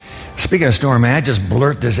Speaking of storm, may I just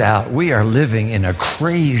blurt this out? We are living in a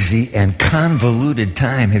crazy and convoluted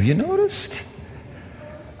time. Have you noticed?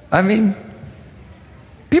 I mean,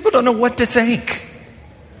 people don't know what to think.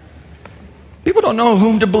 People don't know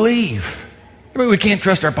whom to believe. I mean, we can't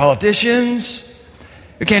trust our politicians.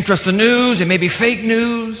 We can't trust the news. It may be fake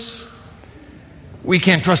news. We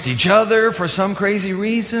can't trust each other for some crazy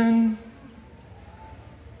reason.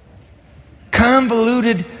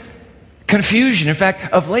 Convoluted confusion. In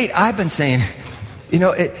fact, of late, I've been saying,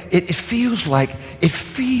 it feels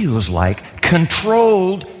like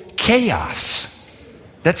controlled chaos.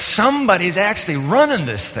 That somebody's actually running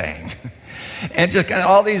this thing. And just kind of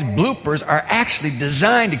all these bloopers are actually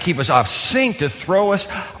designed to keep us off sync, to throw us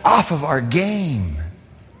off of our game.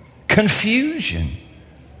 Confusion.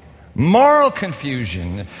 Moral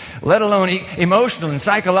confusion, let alone emotional and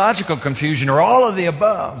psychological confusion, or all of the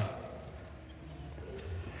above.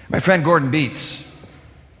 My friend Gordon Beetz,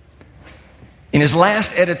 in his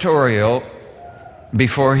last editorial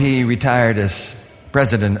before he retired as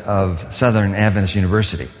president of Southern Adventist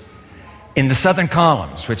University, in the Southern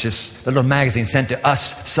Columns, which is the little magazine sent to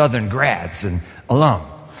us Southern grads and alum,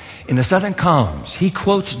 in the Southern Columns, he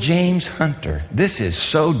quotes James Hunter. This is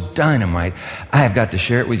so dynamite, I have got to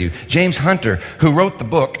share it with you. James Hunter, who wrote the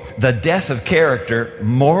book, The Death of Character,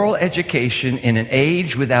 Moral Education in an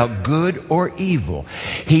Age Without Good or Evil.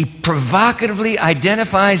 He provocatively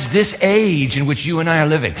identifies this age in which you and I are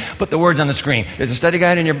living. Put the words on the screen. There's a study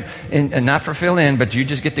guide and not for fill in, but you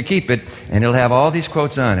just get to keep it, and it'll have all these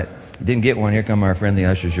quotes on it. Didn't get one. Here come our friendly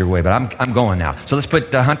ushers your way. But I'm going now. So let's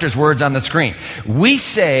put Hunter's words on the screen. We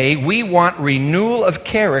say we want renewal of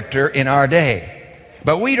character in our day,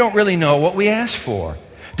 but we don't really know what we ask for.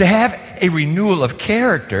 To have a renewal of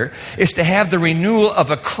character is to have the renewal of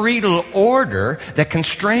a creedal order that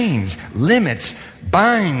constrains, limits,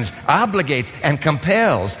 binds, obligates, and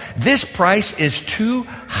compels. This price is too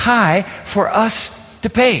high for us to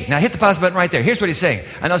pay. Now hit the pause button right there. Here's what he's saying.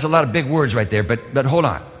 I know there's a lot of big words right there, but hold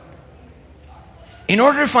on. In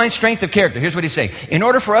order to find strength of character, here's what he's saying. In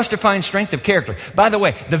order for us to find strength of character, by the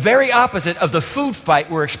way, the very opposite of the food fight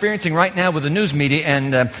we're experiencing right now with the news media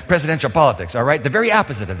and presidential politics, all right? The very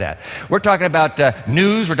opposite of that. We're talking about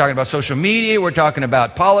news, we're talking about social media, we're talking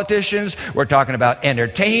about politicians, we're talking about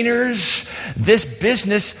entertainers. This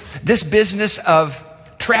business of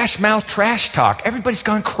trash mouth, trash talk, everybody's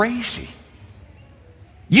gone crazy.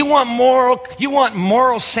 You want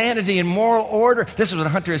moral sanity and moral order. This is what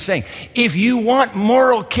Hunter is saying. If you want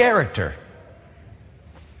moral character,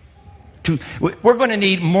 we're going to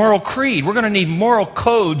need moral creed. We're going to need moral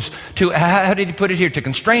codes to, how did he put it here? To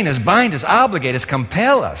constrain us, bind us, obligate us,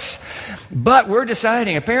 compel us. But we're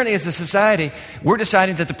deciding, apparently as a society, we're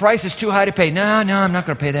deciding that the price is too high to pay. No, I'm not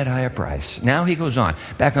going to pay that higher price. Now he goes on,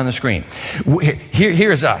 back on the screen.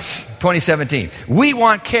 Here's us, 2017. We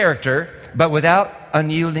want character, but without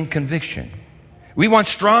unyielding conviction. We want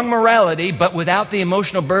strong morality, but without the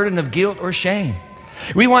emotional burden of guilt or shame.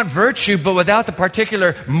 We want virtue, but without the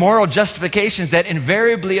particular moral justifications that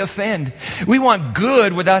invariably offend. We want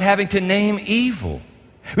good without having to name evil.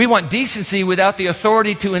 We want decency without the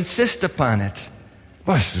authority to insist upon it.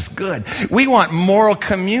 Boy, this is good. We want moral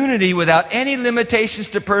community without any limitations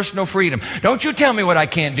to personal freedom. Don't you tell me what I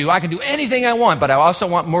can't do. I can do anything I want, but I also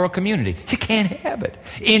want moral community. You can't have it.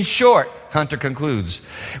 In short, Hunter concludes,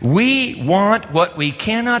 we want what we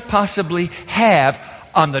cannot possibly have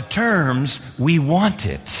on the terms we want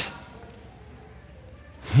it.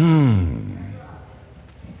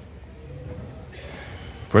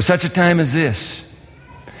 For such a time as this,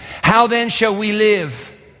 how then shall we live?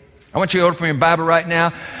 I want you to open your Bible right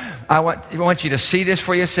now. I want you to see this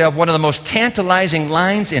for yourself. One of the most tantalizing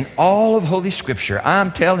lines in all of Holy Scripture.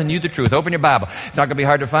 I'm telling you the truth. Open your Bible. It's not going to be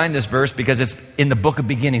hard to find this verse because it's in the book of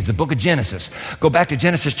beginnings, the book of Genesis. Go back to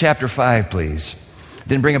Genesis chapter 5, please.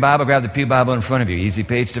 Didn't bring a Bible? Grab the Pew Bible in front of you. Easy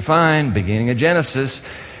page to find. Beginning of Genesis.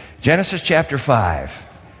 Genesis chapter 5.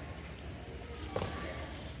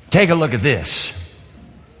 Take a look at this.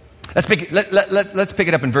 Let's pick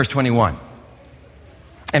it up in verse 21.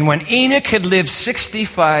 And when Enoch had lived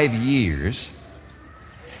 65 years,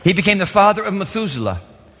 he became the father of Methuselah.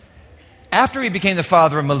 After he became the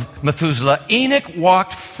father of Methuselah, Enoch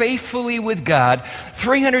walked faithfully with God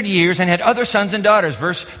 300 years and had other sons and daughters.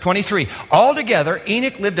 Verse 23. Altogether,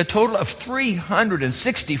 Enoch lived a total of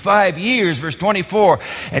 365 years. Verse 24.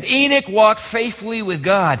 And Enoch walked faithfully with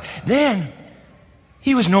God. Then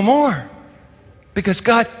he was no more because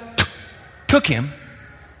God took him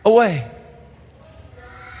away.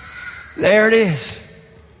 There it is.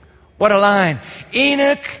 What a line.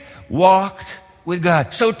 Enoch walked with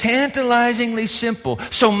God. So tantalizingly simple.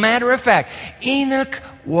 So matter of fact. Enoch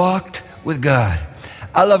walked with God.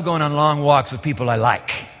 I love going on long walks with people I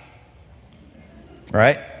like.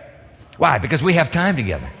 Right? Why? Because we have time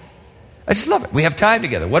together. I just love it. We have time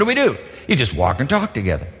together. What do? You just walk and talk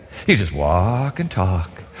together. You just walk and talk.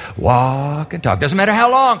 Walk and talk. Doesn't matter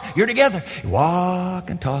how long you're together. You walk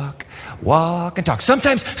and talk. Walk and talk.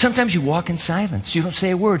 Sometimes you walk in silence. You don't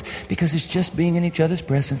say a word because it's just being in each other's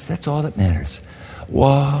presence. That's all that matters.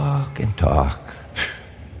 Walk and talk.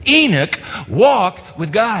 Enoch walked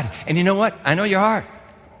with God. And you know what? I know your heart.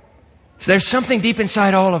 So there's something deep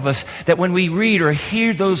inside all of us that when we read or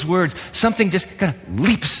hear those words, something just kind of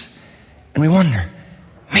leaps. And we wonder,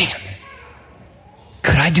 man,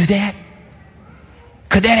 could I do that?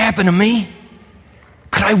 Could that happen to me?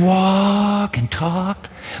 Could I walk and talk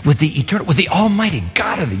with the eternal, with the almighty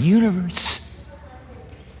God of the universe?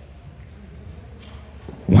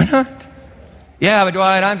 Why not? Yeah, but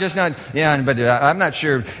Dwight, I'm just not, I'm not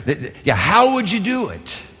sure. Yeah, how would you do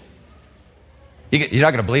it? You're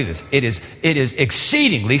not going to believe this. It is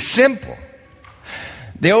exceedingly simple.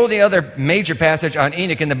 The only other major passage on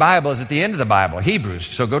Enoch in the Bible is at the end of the Bible, Hebrews.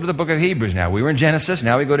 So go to the book of Hebrews now. We were in Genesis,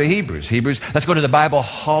 now we go to Hebrews. Let's go to the Bible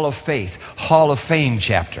Hall of Faith, Hall of Fame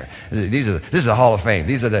chapter. This is the Hall of Fame.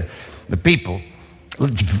 These are the people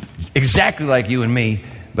exactly like you and me,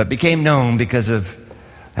 but became known because of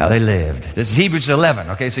how they lived. This is Hebrews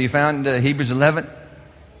 11. Okay, so you found Hebrews 11?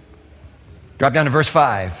 Drop down to verse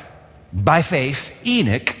 5. By faith,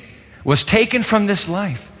 Enoch was taken from this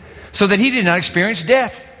life, so that he did not experience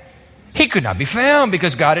death. He could not be found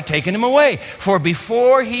because God had taken him away. For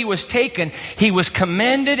before he was taken, he was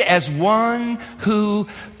commended as one who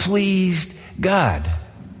pleased God.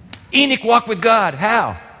 Enoch walked with God.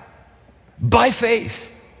 How? By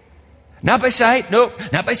faith. Not by sight, nope,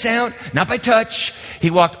 not by sound, not by touch.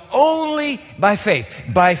 He walked only by faith.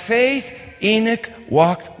 By faith, Enoch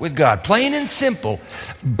walked with God. Plain and simple,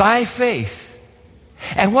 by faith.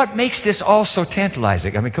 And what makes this all so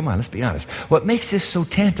tantalizing? I mean, come on, let's be honest. What makes this so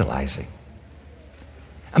tantalizing?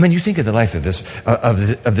 I mean, you think of the life of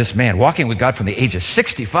this man, walking with God from the age of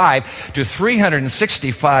 65 to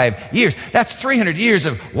 365 years. That's 300 years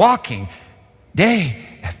of walking day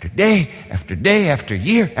after day after day after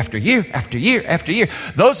year after year after year after year.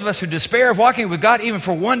 Those of us who despair of walking with God even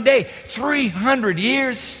for one day, 300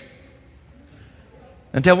 years.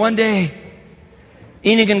 Until one day,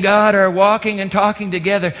 Enoch and God are walking and talking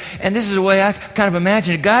together. And this is the way I kind of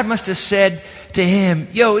imagine it. God must have said to him,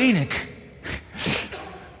 yo, Enoch,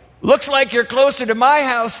 looks like you're closer to my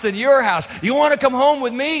house than your house. You want to come home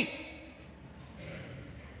with me?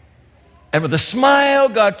 And with a smile,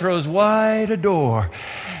 God throws wide a door.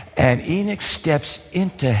 And Enoch steps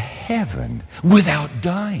into heaven without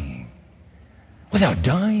dying. Without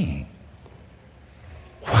dying.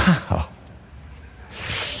 Wow.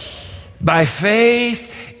 By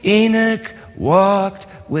faith, Enoch walked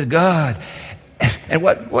with God. And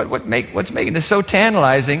what's making this so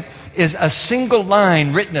tantalizing is a single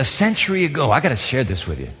line written a century ago. I got to share this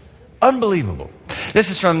with you. Unbelievable.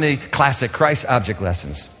 This is from the classic Christ Object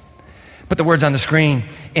Lessons. Put the words on the screen.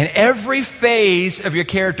 In every phase of your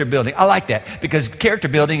character building. I like that because character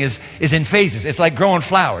building is in phases. It's like growing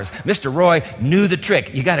flowers. Mr. Roy knew the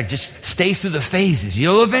trick. You got to just stay through the phases.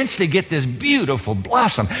 You'll eventually get this beautiful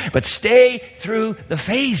blossom, but stay through the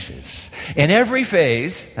phases. In every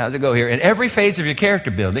phase, how's it go here? In every phase of your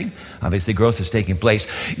character building, obviously growth is taking place,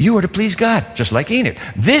 you are to please God, just like Enoch.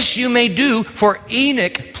 This you may do, for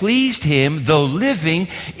Enoch pleased him, though living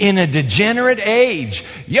in a degenerate age.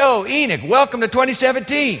 Yo, Enoch, welcome to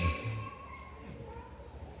 2017.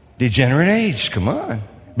 Degenerate age, come on.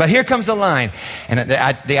 But here comes the line, and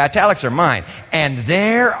the italics are mine. And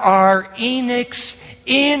there are Enochs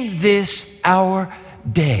in this our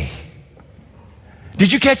day.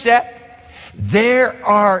 Did you catch that? There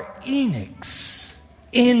are Enochs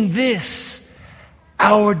in this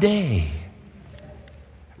our day.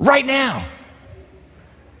 Right now.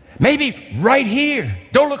 Maybe right here.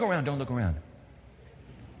 Don't look around, don't look around.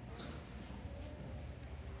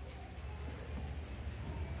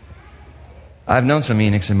 I've known some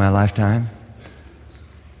Enochs in my lifetime.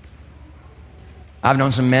 I've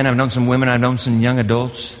known some men, I've known some women, I've known some young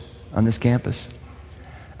adults on this campus.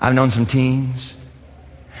 I've known some teens.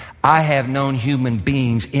 I have known human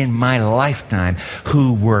beings in my lifetime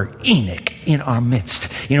who were Enoch in our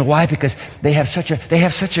midst. You know why? Because they have such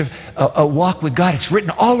a walk with God. It's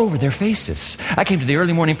written all over their faces. I came to the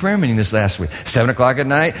early morning prayer meeting this last week. 7 o'clock at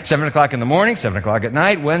night, 7 o'clock in the morning, 7 o'clock at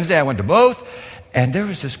night. Wednesday I went to both. And there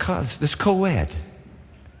was this co-ed.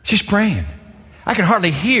 She's praying. I can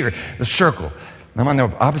hardly hear the circle. I'm on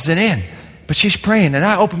the opposite end. But she's praying, and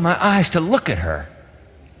I opened my eyes to look at her.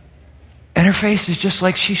 And her face is just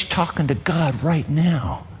like she's talking to God right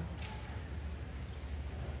now.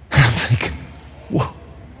 And I'm thinking, whoa.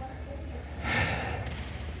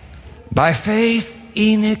 By faith,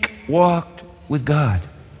 Enoch walked with God.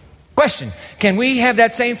 Question, can we have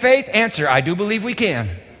that same faith? Answer, I do believe we can.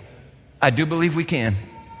 I do believe we can.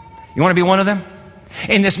 You want to be one of them?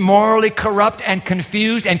 In this morally corrupt and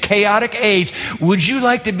confused and chaotic age, would you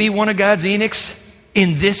like to be one of God's Enochs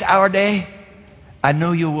in this our day? I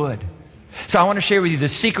know you would. So I want to share with you the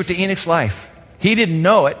secret to Enoch's life. He didn't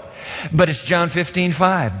know it, but it's John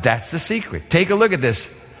 15:5. That's the secret. Take a look at this.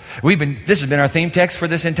 This has been our theme text for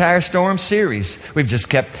this entire storm series. We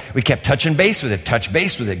kept touching base with it, touch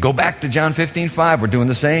base with it. Go back to John 15:5. We're doing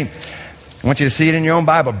the same. I want you to see it in your own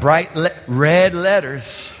Bible. Bright red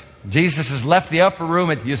letters. Jesus has left the upper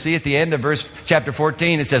room. You see at the end of chapter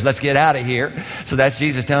 14, it says, let's get out of here. So that's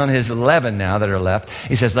Jesus telling his 11 now that are left.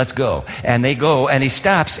 He says, let's go. And they go, and he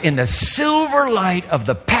stops in the silver light of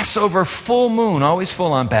the Passover full moon, always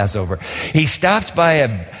full on Passover. He stops by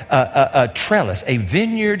a trellis, a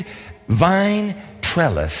vineyard vine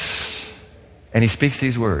trellis. And he speaks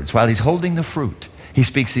these words. While he's holding the fruit, he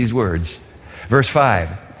speaks these words. Verse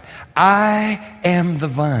 5, I am the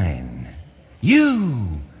vine.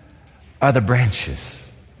 You are the branches.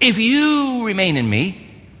 If you remain in me,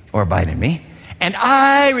 or abide in me, and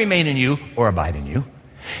I remain in you, or abide in you,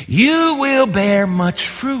 you will bear much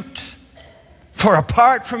fruit. For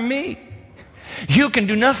apart from me, you can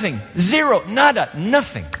do nothing. Zero, nada,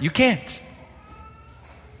 nothing. You can't.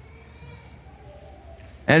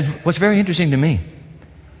 And what's very interesting to me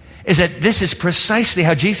is that this is precisely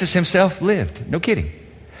how Jesus himself lived. No kidding.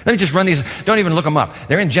 Let me just run these. Don't even look them up.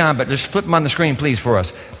 They're in John, but just flip them on the screen, please, for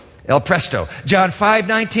us. El presto. John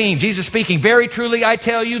 5:19, Jesus speaking, very truly I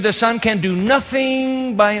tell you, the Son can do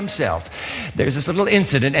nothing by himself. There's this little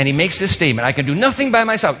incident, and he makes this statement, I can do nothing by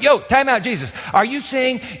myself. Yo, time out, Jesus. Are you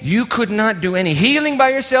saying you could not do any healing by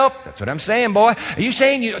yourself? That's what I'm saying, boy. Are you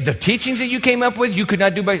saying the teachings that you came up with, you could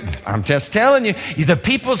not do by... I'm just telling you, the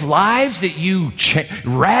people's lives that you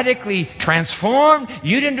radically transformed,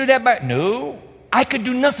 you didn't do that by... No. I could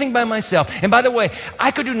do nothing by myself. And by the way,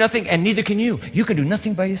 I could do nothing, and neither can you. You can do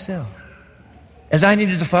nothing by yourself. As I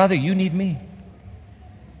needed the Father, you need me.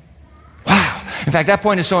 Wow. In fact, that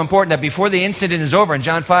point is so important that before the incident is over in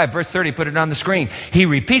John 5, verse 30, put it on the screen, he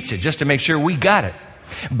repeats it just to make sure we got it.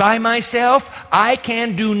 By myself, I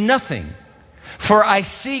can do nothing. For I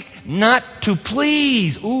seek not to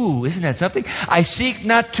please. Ooh, isn't that something? I seek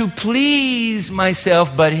not to please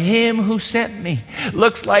myself, but him who sent me.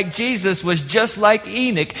 Looks like Jesus was just like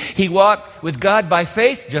Enoch. He walked with God by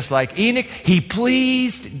faith, just like Enoch. He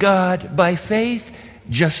pleased God by faith,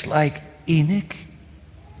 just like Enoch.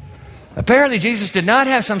 Apparently, Jesus did not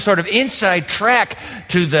have some sort of inside track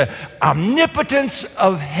to the omnipotence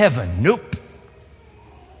of heaven. Nope.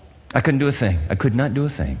 I couldn't do a thing. I could not do a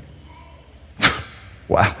thing.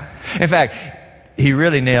 Wow. In fact, he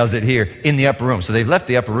really nails it here in the upper room. So they've left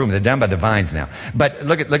the upper room. They're down by the vines now. But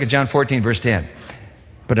look at John 14, verse 10.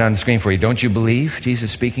 Put it on the screen for you. Don't you believe,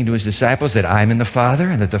 Jesus speaking to his disciples, that I'm in the Father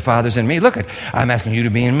and that the Father's in me? Look, I'm asking you to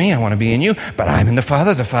be in me. I want to be in you. But I'm in the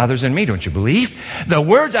Father. The Father's in me. Don't you believe? The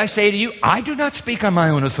words I say to you, I do not speak on my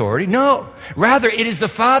own authority. No. Rather, it is the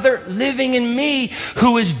Father living in me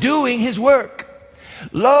who is doing his work.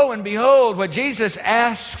 Lo and behold, what Jesus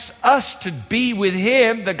asks us to be with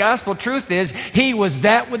him, the gospel truth is, he was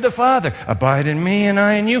that with the Father. Abide in me and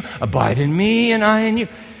I in you. Abide in me and I in you.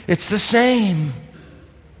 It's the same.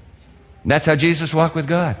 That's how Jesus walked with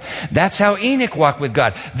God. That's how Enoch walked with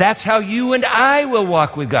God. That's how you and I will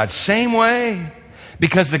walk with God. Same way.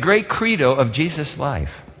 Because the great credo of Jesus'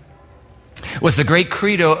 life was the great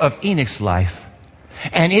credo of Enoch's life.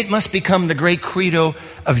 And it must become the great credo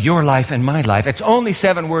of your life and my life. It's only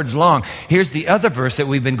 7 words long. Here's the other verse that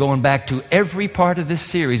we've been going back to every part of this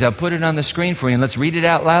series. I'll put it on the screen for you, and let's read it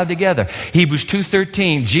out loud together. Hebrews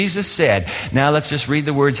 2:13, Jesus said, now let's just read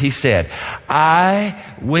the words he said. I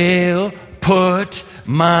will put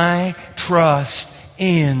my trust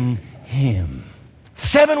in him.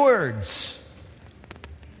 7 words.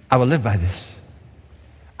 I will live by this.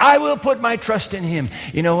 I will put my trust in him.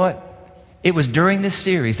 You know what? It was during this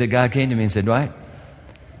series that God came to me and said, Dwight,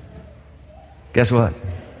 guess what?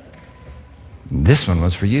 This one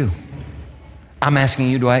was for you. I'm asking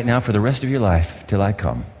you, Dwight, now for the rest of your life till I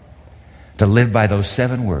come, to live by those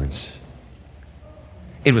 7 words.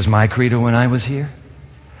 It was my credo when I was here.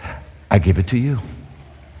 I give it to you.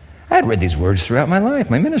 I had read these words throughout my life,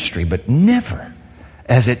 my ministry, but never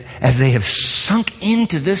as they have sunk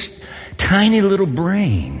into this tiny little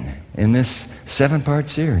brain in this 7-part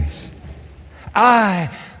series. I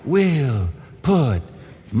will put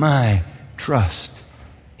my trust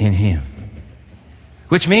in him.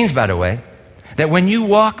 Which means, by the way, that when you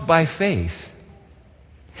walk by faith,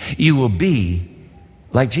 you will be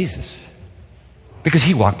like Jesus. Because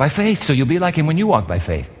he walked by faith, so you'll be like him when you walk by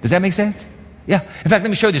faith. Does that make sense? Yeah. In fact, let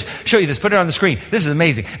me show you this. Put it on the screen. This is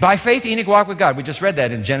amazing. By faith, Enoch walked with God. We just read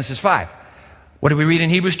that in Genesis 5. What do we read in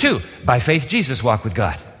Hebrews 2? By faith, Jesus walked with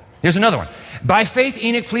God. Here's another one. By faith,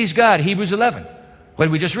 Enoch pleased God. Hebrews 11. What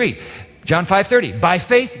did we just read? John 5:30. By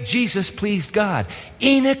faith, Jesus pleased God.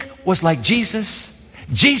 Enoch was like Jesus.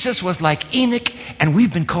 Jesus was like Enoch, and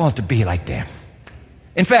we've been called to be like them.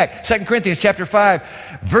 In fact, 2 Corinthians chapter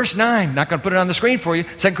 5, verse 9. Not going to put it on the screen for you.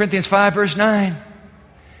 2 Corinthians 5, verse 9.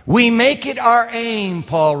 We make it our aim,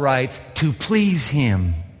 Paul writes, to please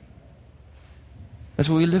him. That's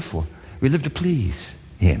what we live for. We live to please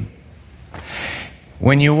him.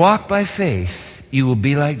 When you walk by faith, you will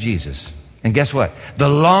be like Jesus. And guess what? The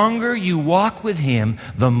longer you walk with him,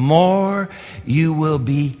 the more you will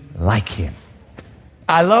be like him.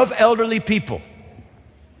 I love elderly people.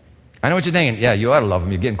 I know what you're thinking. Yeah, you ought to love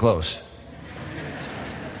them. You're getting close.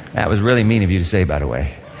 That was really mean of you to say, by the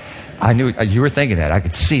way. I knew you were thinking that. I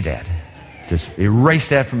could see that. Just erase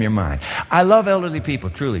that from your mind. I love elderly people.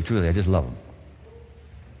 Truly, truly. I just love them.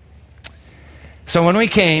 So when we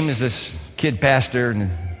came as this kid pastor and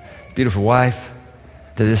beautiful wife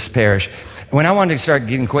to this parish, when I wanted to start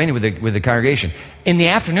getting acquainted with the congregation, in the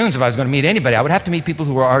afternoons, if I was going to meet anybody, I would have to meet people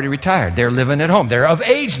who were already retired. They're living at home. They're of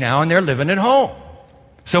age now, and they're living at home.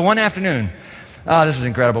 So one afternoon, this is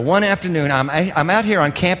incredible. One afternoon, I'm out here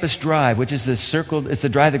on Campus Drive, which is it's the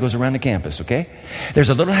drive that goes around the campus, okay?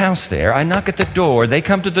 There's a little house there. I knock at the door. They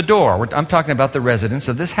come to the door. I'm talking about the residents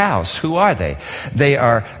of this house. Who are they? They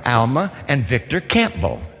are Alma and Victor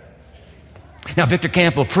Campbell. Now, Victor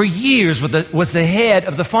Campbell, for years, was the head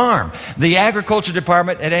of the farm, the agriculture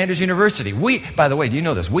department at Andrews University. By the way, do you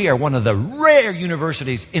know this? We are one of the rare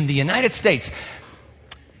universities in the United States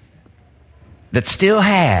that still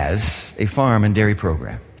has a farm and dairy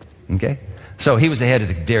program. Okay? So he was the head of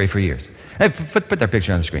the dairy for years. Hey, put that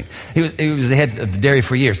picture on the screen. He was the head of the dairy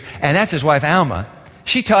for years. And that's his wife, Alma.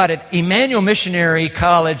 She taught at Emmanuel Missionary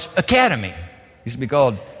College Academy. Used to be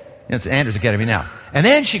called, it's Andrews Academy now. And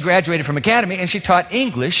then she graduated from Academy and she taught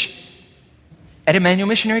English at Emmanuel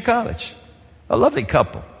Missionary College. A lovely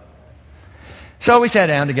couple. So we sat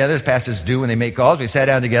down together, as pastors do when they make calls. We sat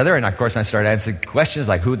down together, and of course I started answering questions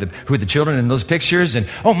like who are the children in those pictures? And,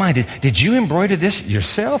 oh my, did you embroider this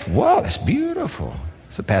yourself? Wow, that's beautiful.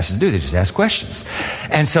 That's what pastors do. They just ask questions.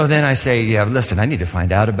 And so then I say, yeah, listen, I need to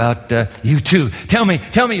find out about you too. Tell me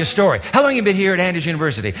your story. How long have you been here at Andrews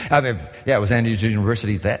University? It was Andrews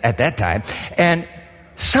University at that time. And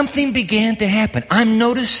something began to happen. I'm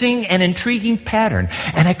noticing an intriguing pattern,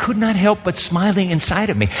 and I could not help but smiling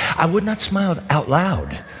inside of me. I would not smile out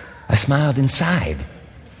loud. I smiled inside.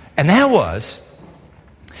 And that was,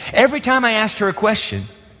 every time I asked her a question,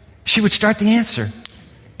 she would start the answer,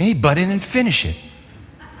 and he'd butt in and finish it.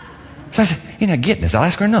 So I said, you're not getting this. I'll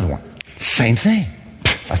ask her another one. Same thing.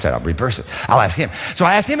 I said, I'll reverse it. I'll ask him. So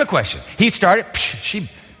I asked him a question. He'd start it. She'd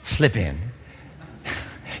slip in.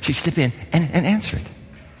 She'd slip in and answer it.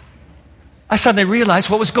 I suddenly realized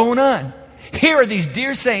what was going on. Here are these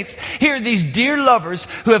dear saints, here are these dear lovers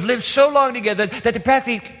who have lived so long together that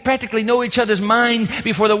they practically know each other's mind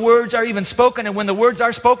before the words are even spoken, and when the words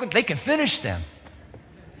are spoken, they can finish them.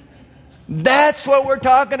 That's what we're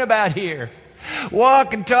talking about here.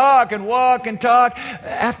 Walk and talk and walk and talk.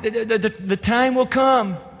 After the time will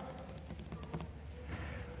come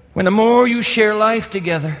when the more you share life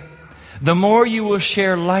together, the more you will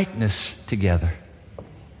share likeness together.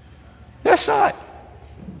 That's it.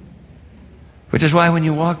 Which is why when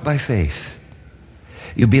you walk by faith,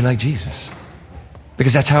 you'll be like Jesus.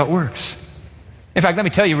 Because that's how it works. In fact, let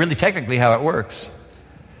me tell you really technically how it works.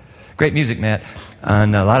 Great music, Matt,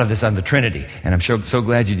 on a lot of this on the Trinity. And I'm so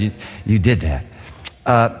glad you did that.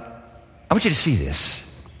 I want you to see this.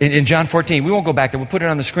 In John 14, we won't go back there, we'll put it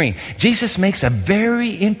on the screen. Jesus makes a very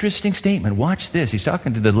interesting statement. Watch this. He's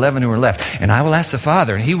talking to the 11 who are left. And I will ask the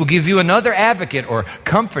Father, and he will give you another advocate or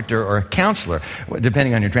comforter or counselor,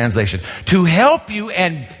 depending on your translation, to help you,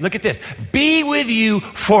 and look at this, be with you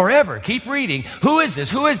forever. Keep reading. Who is this?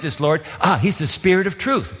 Who is this, Lord? He's the Spirit of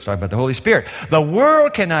truth. Let's talk about the Holy Spirit. The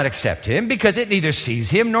world cannot accept him because it neither sees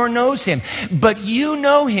him nor knows him. But you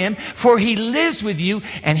know him, for he lives with you,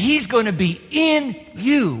 and he's going to be in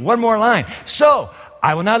you. One more line. So,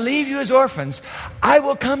 I will not leave you as orphans. I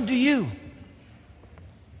will come to you.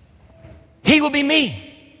 He will be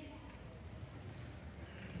me.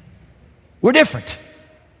 We're different.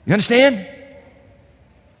 You understand?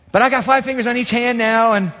 But I got 5 fingers on each hand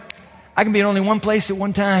now, and I can be in only one place at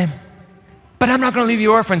one time. But I'm not going to leave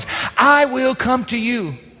you orphans. I will come to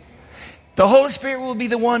you. The Holy Spirit will be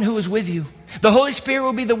the one who is with you. The Holy Spirit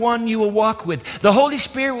will be the one you will walk with. The Holy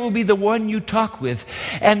Spirit will be the one you talk with.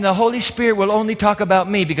 And the Holy Spirit will only talk about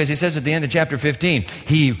me, because he says at the end of chapter 15,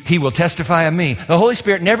 he will testify of me. The Holy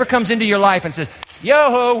Spirit never comes into your life and says,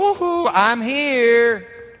 yo-ho, woohoo, I'm here.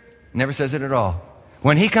 Never says it at all.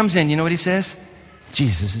 When he comes in, you know what he says?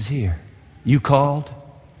 Jesus is here. You called?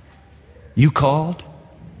 You called?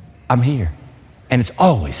 I'm here. And it's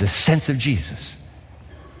always the sense of Jesus.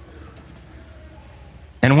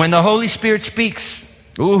 And when the Holy Spirit speaks,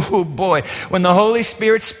 oh boy, when the Holy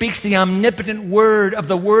Spirit speaks the omnipotent word of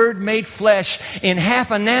the Word made flesh in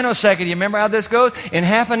half a nanosecond, you remember how this goes? In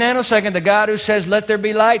half a nanosecond, the God who says, let there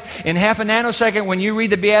be light. In half a nanosecond, when you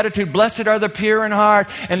read the Beatitude, blessed are the pure in heart,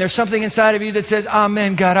 and there's something inside of you that says,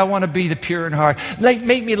 amen, God, I want to be the pure in heart.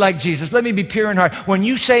 Make me like Jesus. Let me be pure in heart. When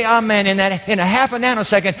you say amen, in a half a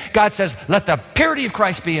nanosecond, God says, let the purity of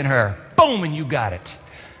Christ be in her. Boom, and you got it.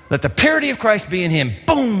 Let the purity of Christ be in him.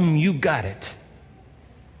 Boom, you got it.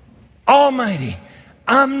 Almighty,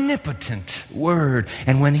 omnipotent word.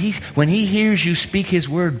 And when he hears you speak his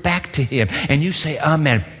word back to him and you say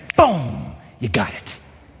amen, boom, you got it.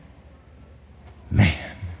 Man.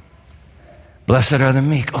 Blessed are the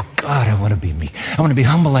meek. Oh God, I want to be meek. I want to be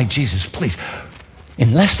humble like Jesus, please.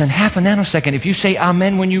 In less than half a nanosecond, if you say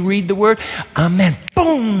amen when you read the word, amen,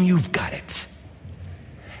 boom, you've got it.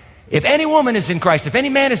 If any woman is in Christ, if any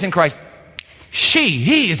man is in Christ,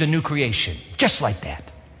 he is a new creation. Just like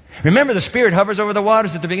that. Remember, the Spirit hovers over the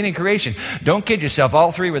waters at the beginning of creation. Don't kid yourself.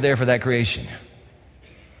 All three were there for that creation.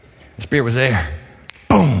 The Spirit was there.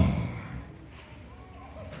 Boom.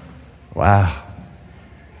 Wow.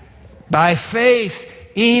 By faith,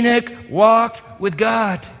 Enoch walked with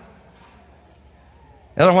God.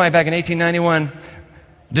 Ellen White, back in 1891,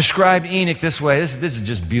 described Enoch this way. This is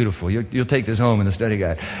just beautiful. You'll take this home in the study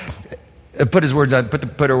guide. Put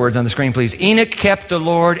her words on the screen, please. Enoch kept the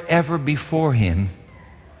Lord ever before him.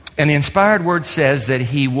 And the inspired word says that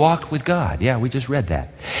he walked with God. Yeah, we just read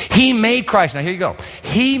that. He made Christ. Now here you go.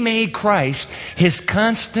 He made Christ his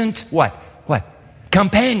constant what?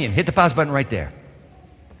 Companion. Hit the pause button right there.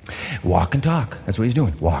 Walk and talk. That's what he's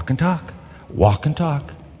doing. Walk and talk. Walk and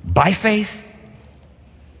talk. By faith.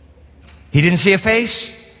 He didn't see a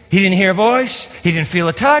face. He didn't hear a voice. He didn't feel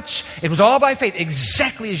a touch. It was all by faith,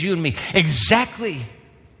 exactly as you and me. Exactly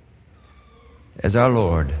as our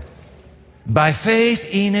Lord. By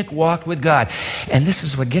faith, Enoch walked with God. And this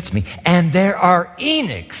is what gets me. And there are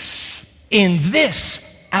Enochs in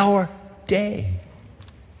this our day.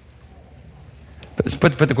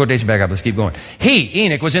 Put the quotation back up. Let's keep going. He,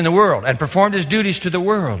 Enoch, was in the world and performed his duties to the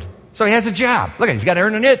world. So he has a job. Look at it. He's got to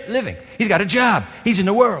earn a living. He's got a job. He's in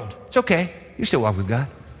the world. It's okay. You still walk with God.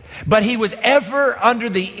 But he was ever under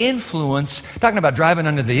the influence, talking about driving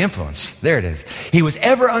under the influence. There it is. He was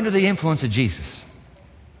ever under the influence of Jesus.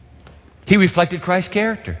 He reflected Christ's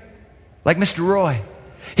character, like Mr. Roy.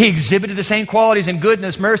 He exhibited the same qualities in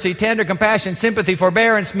goodness, mercy, tender compassion, sympathy,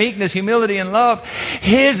 forbearance, meekness, humility, and love.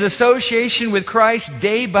 His association with Christ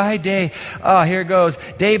day by day, here it goes,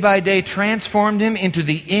 day by day transformed him into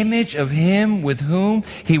the image of him with whom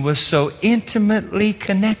he was so intimately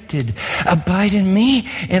connected. Abide in me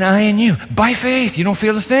and I in you. By faith. You don't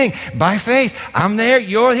feel a thing. By faith. I'm there.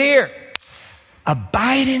 You're here.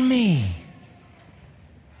 Abide in me.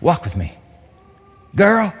 Walk with me.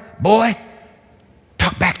 Girl, boy,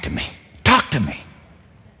 talk back to me. Talk to me.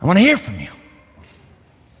 I want to hear from you.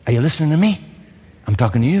 Are you listening to me? I'm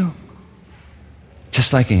talking to you.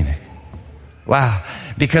 Just like Enoch. Wow.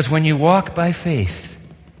 Because when you walk by faith,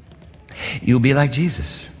 you'll be like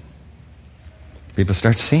Jesus. People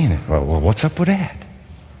start seeing it. Well, what's up with that?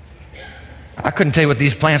 I couldn't tell you what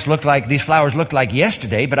these plants looked like, these flowers looked like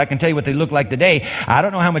yesterday, but I can tell you what they look like today. I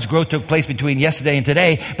don't know how much growth took place between yesterday and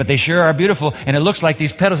today, but they sure are beautiful, and it looks like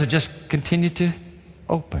these petals have just continued to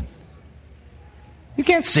open. You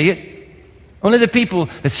can't see it. Only the people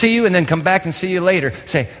that see you and then come back and see you later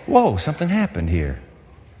say, whoa, something happened here.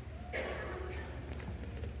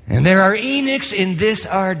 And there are Enochs in this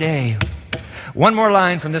our day. One more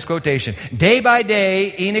line from this quotation. Day by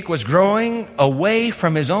day, Enoch was growing away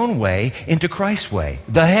from his own way into Christ's way,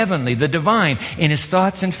 the heavenly, the divine, in his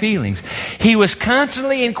thoughts and feelings. He was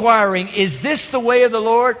constantly inquiring, is this the way of the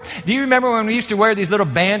Lord? Do you remember when we used to wear these little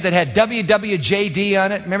bands that had WWJD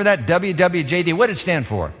on it? Remember that? WWJD. What did it stand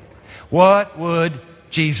for? What would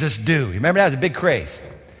Jesus do? You remember that? It was a big craze.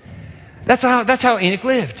 That's how Enoch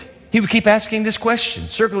lived. He would keep asking this question.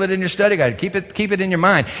 Circle it in your study guide. Keep it in your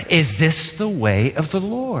mind. Is this the way of the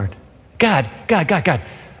Lord? God.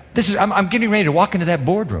 I'm getting ready to walk into that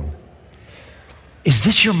boardroom. Is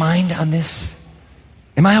this your mind on this?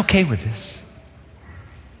 Am I okay with this?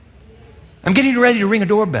 I'm getting ready to ring a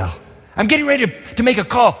doorbell. I'm getting ready to make a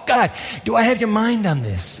call. God, do I have your mind on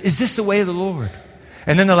this? Is this the way of the Lord?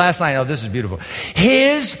 And then the last line, oh, this is beautiful.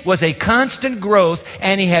 His was a constant growth,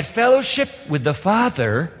 and he had fellowship with the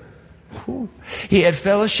Father. He had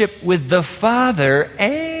fellowship with the Father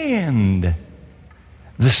and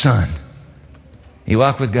the Son. He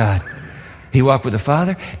walked with God. He walked with the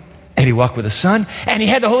Father, and he walked with the Son, and he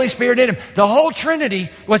had the Holy Spirit in him. The whole Trinity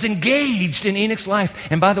was engaged in Enoch's life.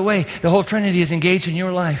 And by the way, the whole Trinity is engaged in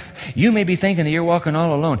your life. You may be thinking that you're walking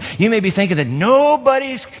all alone. You may be thinking that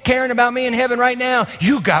nobody's caring about me in heaven right now.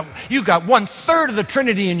 You got 1/3 of the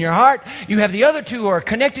Trinity in your heart. You have the other two who are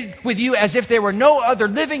connected with you as if there were no other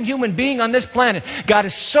living human being on this planet. God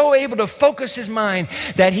is so able to focus his mind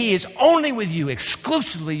that he is only with you,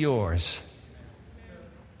 exclusively yours.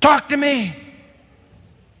 Talk to me.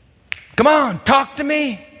 Come on, talk to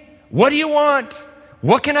me. What do you want?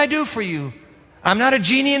 What can I do for you? I'm not a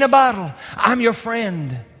genie in a bottle. I'm your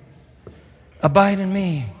friend. Abide in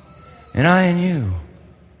me, and I in you.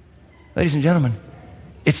 Ladies and gentlemen,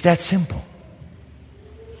 it's that simple.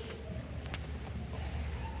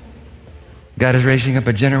 God is raising up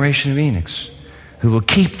a generation of Enochs who will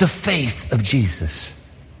keep the faith of Jesus.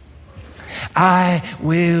 I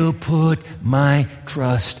will put my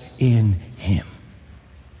trust in him.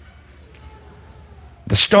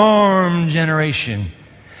 The storm generation.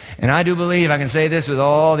 And I do believe, I can say this with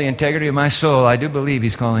all the integrity of my soul, I do believe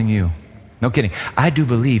he's calling you. No kidding. I do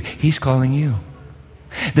believe he's calling you.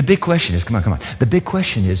 The big question is, come on. The big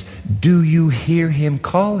question is, do you hear him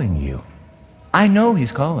calling you? I know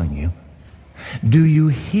he's calling you. Do you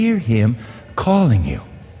hear him calling you?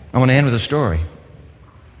 I want to end with a story.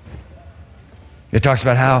 It talks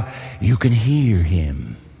about how you can hear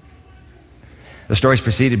him. The story is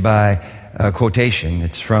preceded by a quotation.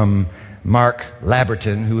 It's from Mark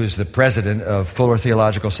Labberton, who is the president of Fuller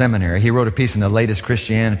Theological Seminary. He wrote a piece in the latest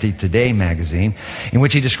Christianity Today magazine in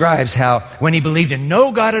which he describes how when he believed in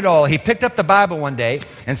no God at all, he picked up the Bible one day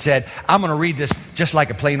and said, I'm going to read this just like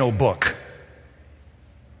a plain old book.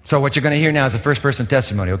 So what you're going to hear now is a first-person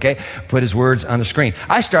testimony, okay? Put his words on the screen.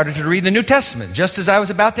 I started to read the New Testament just as I was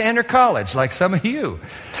about to enter college, like some of you.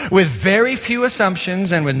 With very few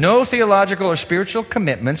assumptions and with no theological or spiritual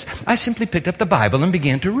commitments, I simply picked up the Bible and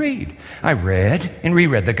began to read. I read and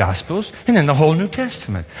reread the Gospels and then the whole New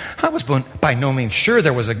Testament. I was by no means sure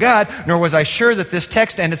there was a God, nor was I sure that this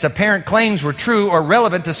text and its apparent claims were true or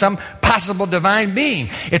relevant to some possible divine being.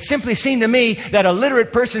 It simply seemed to me that a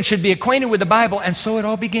literate person should be acquainted with the Bible, and so it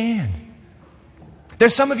all began.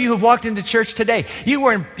 There's some of you who've walked into church today. You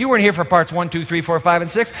weren't here for parts 1, 2, 3, 4, 5, and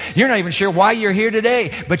 6. You're not even sure why you're here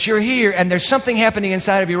today, but you're here, and there's something happening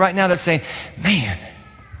inside of you right now that's saying, man,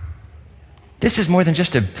 this is more than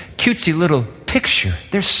just a cutesy little picture.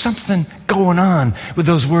 There's something going on with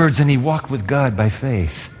those words, and he walked with God by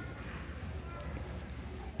faith.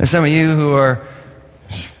 There's some of you who are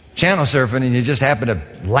channel surfing and you just happen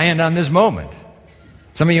to land on this moment.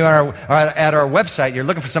 Some of you are at our website, you're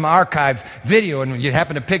looking for some archived video and you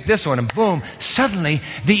happen to pick this one and boom, suddenly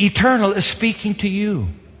the eternal is speaking to you.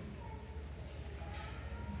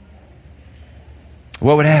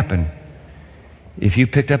 What would happen if you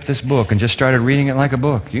picked up this book and just started reading it like a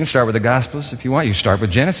book? You can start with the Gospels if you want. You start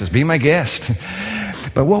with Genesis. Be my guest.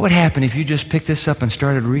 But what would happen if you just picked this up and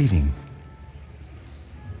started reading?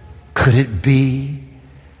 Could it be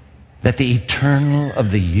that the eternal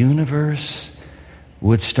of the universe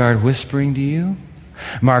would start whispering to you?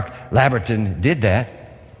 Mark Labberton did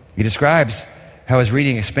that. He describes how his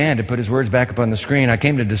reading expanded, put his words back up on the screen. I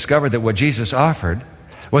came to discover that what Jesus offered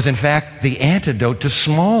was in fact the antidote to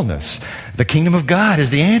smallness. The kingdom of God is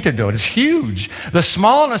the antidote. It's huge. The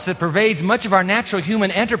smallness that pervades much of our natural human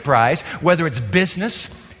enterprise, whether it's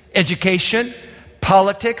business, education,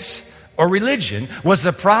 politics, or religion, was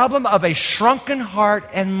the problem of a shrunken heart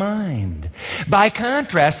and mind. By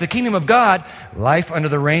contrast, the kingdom of God, life under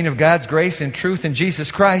the reign of God's grace and truth in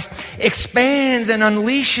Jesus Christ, expands and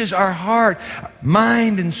unleashes our heart,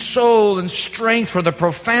 mind, and soul and strength for the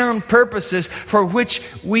profound purposes for which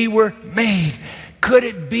we were made. Could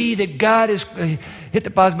it be that God is, hit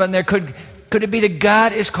the pause button there, could it be that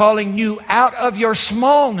God is calling you out of your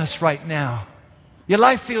smallness right now? Your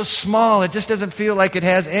life feels small. It just doesn't feel like it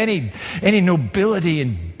has any nobility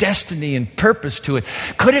and destiny and purpose to it.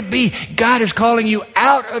 Could it be God is calling you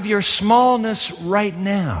out of your smallness right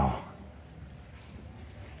now?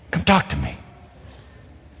 Come talk to me.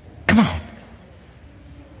 Come on.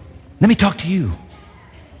 Let me talk to you.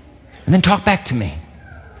 And then talk back to me.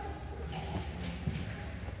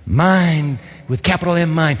 Mine with capital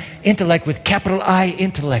M mind, intellect with capital I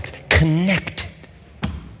intellect, connected.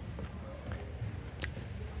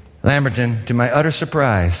 Lamberton, to my utter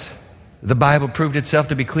surprise, the Bible proved itself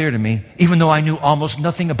to be clear to me, even though I knew almost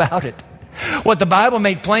nothing about it. What the Bible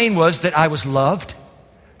made plain was that I was loved,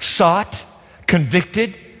 sought,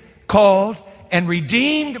 convicted, called, and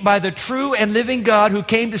redeemed by the true and living God who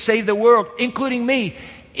came to save the world, including me,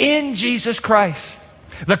 in Jesus Christ.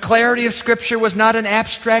 The clarity of Scripture was not an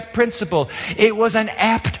abstract principle. It was an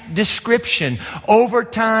apt description. Over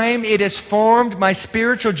time, it has formed my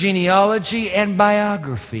spiritual genealogy and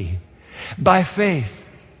biography. By faith,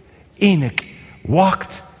 Enoch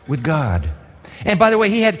walked with God. And by the way,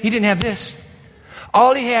 he didn't have this.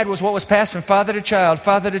 All he had was what was passed from father to child,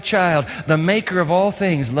 father to child. The maker of all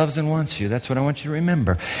things loves and wants you. That's what I want you to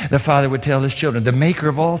remember. The father would tell his children, the maker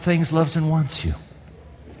of all things loves and wants you.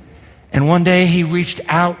 And one day he reached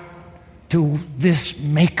out to this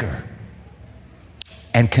maker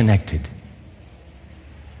and connected.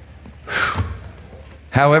 Whew.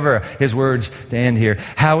 However, his words to end here,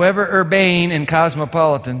 however urbane and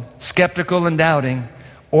cosmopolitan, skeptical and doubting,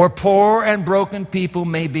 or poor and broken people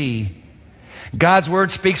may be, God's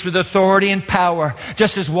Word speaks with authority and power.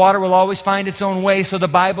 Just as water will always find its own way, so the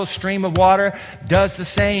Bible's stream of water does the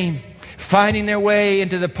same, finding their way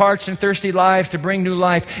into the parched and thirsty lives to bring new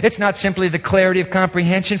life. It's not simply the clarity of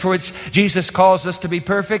comprehension for which Jesus calls us to be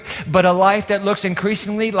perfect, but a life that looks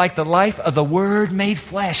increasingly like the life of the Word made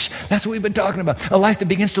flesh. That's what we've been talking about. A life that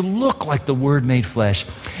begins to look like the Word made flesh.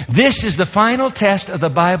 This is the final test of the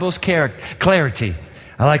Bible's clarity.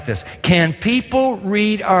 I like this. Can people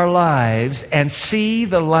read our lives and see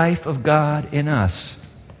the life of God in us?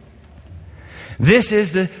 This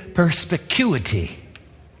is the perspicuity.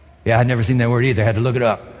 Yeah, I'd never seen that word either. I had to look it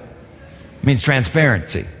up. It means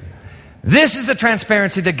transparency. This is the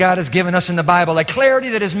transparency that God has given us in the Bible, a clarity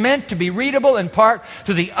that is meant to be readable in part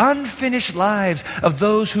through the unfinished lives of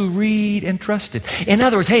those who read and trust it. In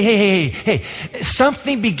other words, hey,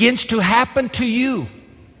 something begins to happen to you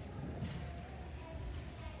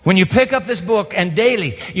when you pick up this book and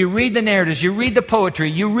daily you read the narratives, you read the poetry,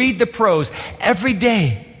 you read the prose. Every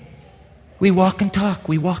day we walk and talk,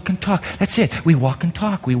 we walk and talk. That's it. We walk and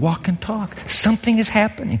talk, we walk and talk. Something is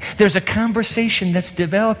happening. There's a conversation that's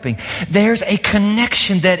developing. There's a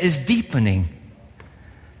connection that is deepening.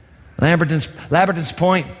 Lamberton's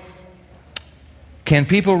point, can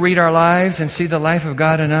people read our lives and see the life of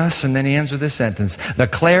God in us? And then he ends with this sentence. The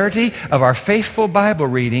clarity of our faithful Bible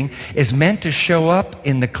reading is meant to show up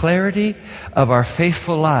in the clarity of our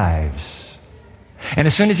faithful lives. And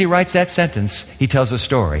as soon as he writes that sentence, he tells a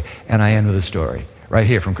story. And I end with a story right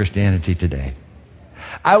here from Christianity Today.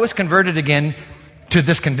 I was converted again to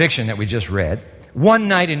this conviction that we just read one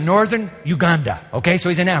night in northern Uganda. Okay, so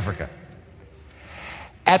he's in Africa.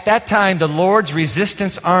 At that time, the Lord's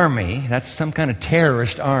Resistance Army, that's some kind of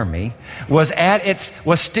terrorist army, was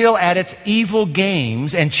still at its evil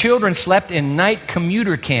games, and children slept in night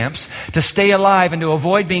commuter camps to stay alive and to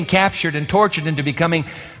avoid being captured and tortured into becoming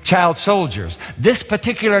child soldiers. This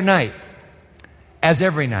particular night, as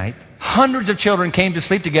every night, hundreds of children came to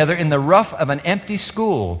sleep together in the roof of an empty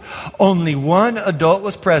school. Only one adult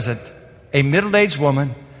was present, a middle-aged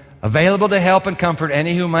woman, available to help and comfort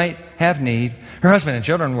any who might have need. Her husband and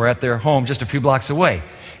children were at their home just a few blocks away.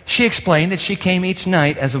 She explained that she came each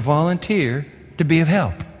night as a volunteer to be of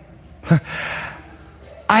help.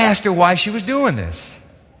 I asked her why she was doing this.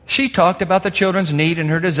 She talked about the children's need and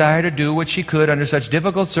her desire to do what she could under such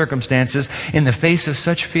difficult circumstances in the face of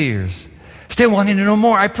such fears. Still wanting to know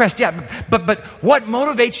more, I pressed, but what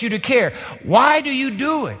motivates you to care? Why do you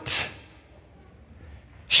do it?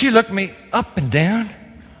 She looked me up and down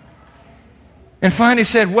and finally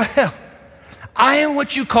said, well, I am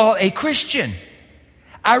what you call a Christian.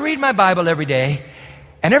 I read my Bible every day,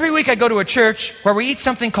 and every week I go to a church where we eat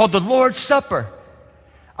something called the Lord's Supper.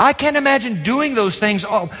 I can't imagine doing those things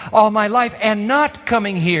all my life and not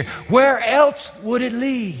coming here. Where else would it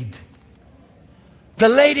lead? The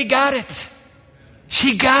lady got it.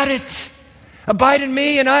 She got it. Abide in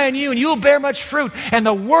me and I in you, and you'll bear much fruit, and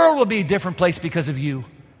the world will be a different place because of you.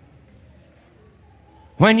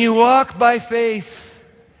 When you walk by faith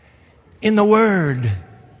in the Word,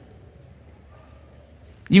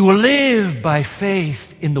 you will live by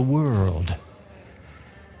faith in the world.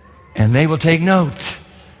 And they will take note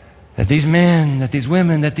that these men, that these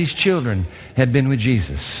women, that these children had been with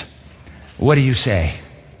Jesus. What do you say?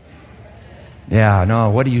 Yeah,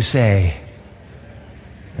 no, what do you say?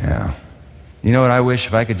 Yeah. You know what I wish?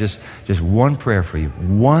 If I could just one prayer for you.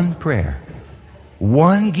 One prayer.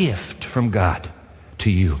 One gift from God to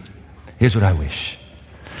you. Here's what I wish.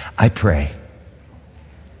 I pray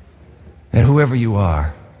that whoever you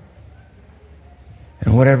are,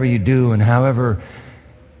 and whatever you do, and however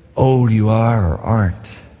old you are or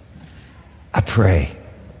aren't, I pray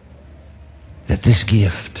that this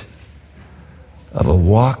gift of a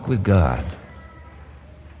walk with God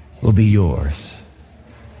will be yours.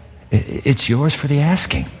 It's yours for the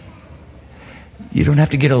asking. You don't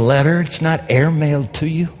have to get a letter. It's not airmailed to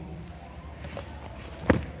you.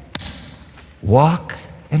 Walk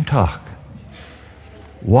and talk.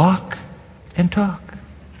 Walk and talk.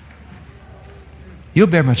 You'll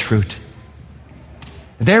bear much fruit.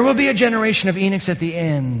 There will be a generation of Enochs at the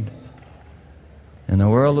end. And the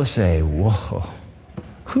world will say, whoa,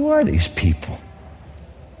 who are these people?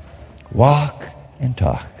 Walk and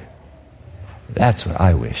talk. That's what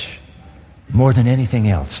I wish, more than anything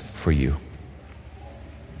else, for you.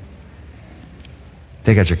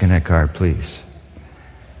 Take out your Connect card, please.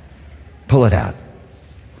 Pull it out.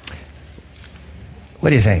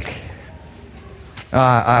 What do you think?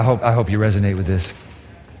 I hope you resonate with this.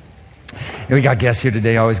 And we got guests here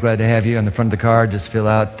today. Always glad to have you. On the front of the card, just fill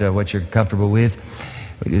out what you're comfortable with.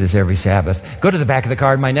 We do this every Sabbath. Go to the back of the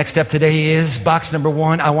card. My next step today is box number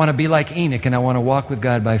 1. I want to be like Enoch, and I want to walk with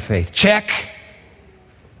God by faith. Check.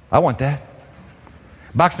 I want that.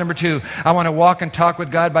 Box number 2. I want to walk and talk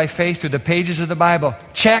with God by faith through the pages of the Bible.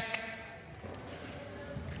 Check.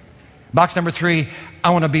 Box number 3. I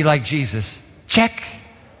want to be like Jesus. Check.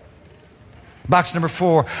 Box number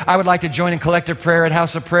 4. I would like to join in collective prayer at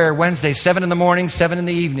House of Prayer Wednesday, 7 in the morning, 7 in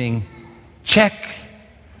the evening. Check.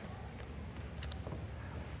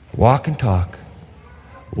 Walk and talk.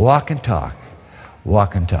 Walk and talk.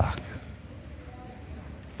 Walk and talk.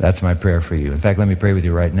 That's my prayer for you. In fact, let me pray with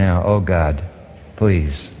you right now. Oh God,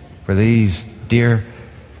 please, for these dear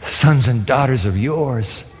sons and daughters of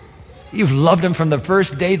yours, you've loved them from the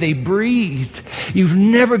first day they breathed. You've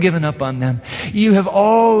never given up on them. You have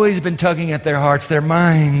always been tugging at their hearts, their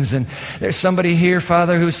minds. And there's somebody here,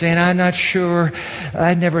 Father, who's saying, I'm not sure.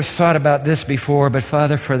 I never thought about this before. But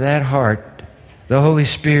Father, for that heart, the Holy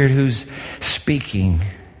Spirit who's speaking,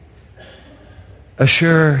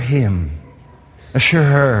 assure him, assure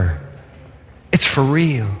her, it's for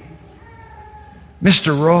real.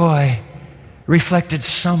 Mr. Roy reflected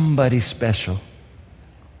somebody special.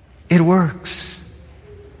 It works.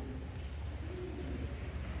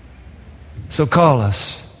 So call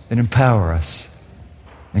us and empower us,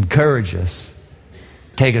 encourage us,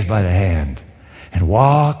 take us by the hand, and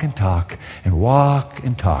walk and talk, and walk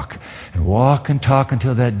and talk, and walk and talk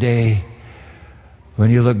until that day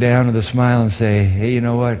when you look down with a smile and say, hey, you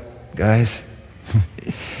know what, guys?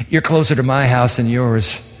 You're closer to my house than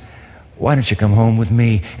yours. Why don't you come home with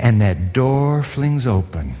me? And that door flings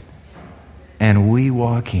open, and we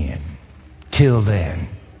walk in. Till then,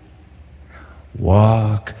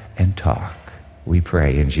 walk and talk. We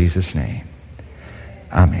pray in Jesus' name.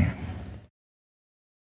 Amen.